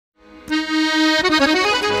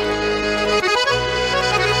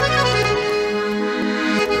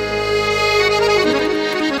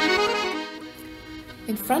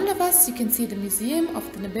see the Museum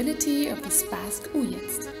of the Nobility of the Spassk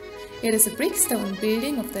Uyezd. It is a brick-stone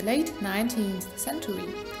building of the late 19th century.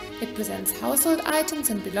 It presents household items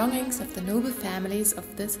and belongings of the noble families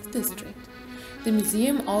of this district. The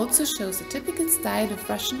museum also shows a typical style of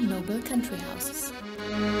Russian noble country houses.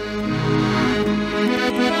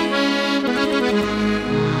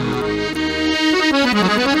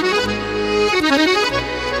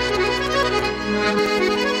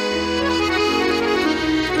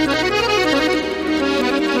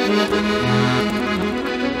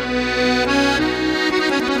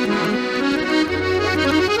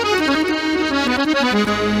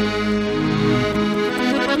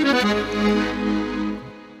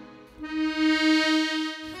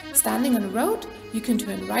 Standing on the road, you can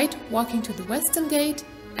turn right, walking to the Western Gate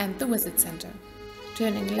and the Visit Center.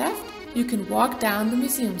 Turning left, you can walk down the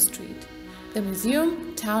Museum Street. The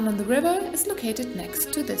museum, Town on the River, is located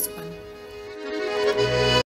next to this one.